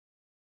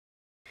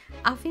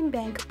Affin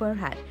Bank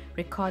Berhad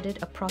recorded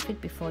a profit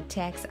before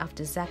tax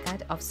after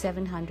zakat of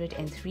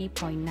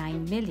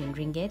 703.9 million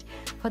ringgit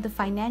for the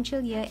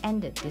financial year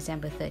ended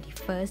December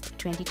 31st,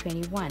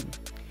 2021,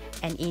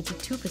 an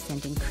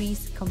 82%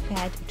 increase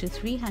compared to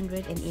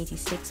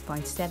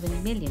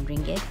 386.7 million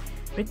ringgit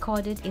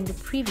recorded in the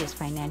previous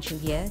financial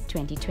year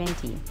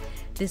 2020.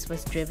 This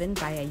was driven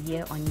by a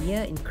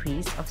year-on-year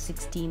increase of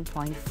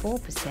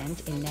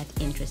 16.4% in net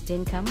interest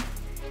income,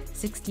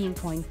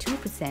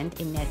 16.2%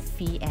 in net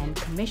fee and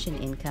commission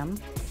income,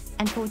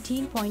 and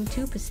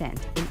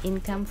 14.2% in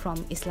income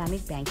from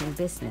Islamic banking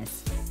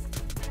business.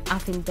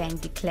 Affin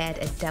Bank declared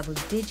a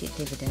double-digit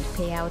dividend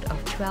payout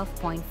of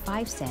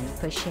 12.5 cents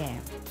per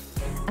share.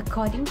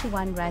 According to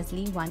Wan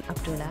Razli Wan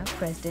Abdullah,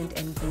 President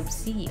and Group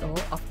CEO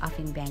of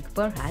Affin Bank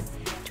Berhad,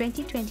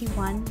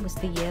 2021 was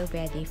the year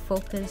where they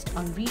focused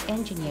on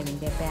re-engineering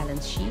their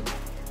balance sheet,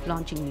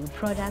 launching new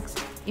products,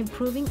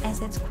 improving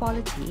assets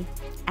quality,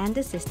 and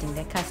assisting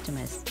their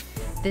customers.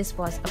 This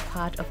was a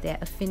part of their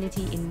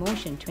Affinity in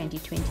Motion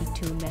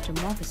 2022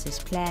 Metamorphosis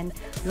Plan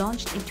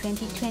launched in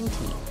 2020,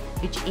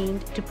 which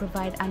aimed to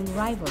provide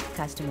unrivaled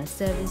customer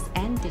service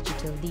and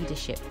digital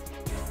leadership.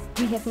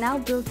 We have now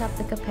built up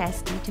the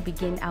capacity to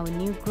begin our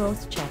new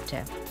growth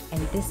chapter,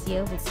 and this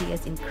year will see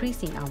us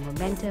increasing our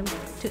momentum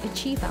to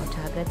achieve our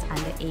targets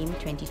under AIM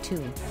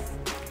 22.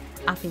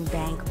 Affin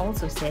Bank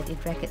also said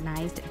it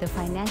recognized the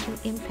financial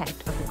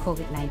impact of the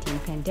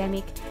COVID-19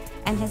 pandemic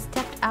and has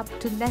stepped up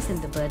to lessen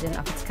the burden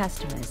of its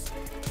customers.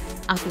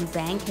 Affin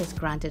Bank has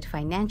granted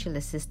financial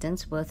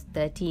assistance worth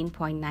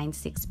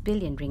 13.96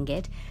 billion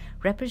ringgit,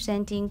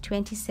 representing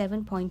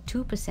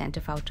 27.2%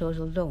 of our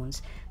total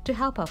loans, to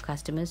help our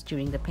customers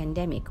during the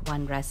pandemic,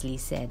 Wan Razli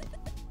said.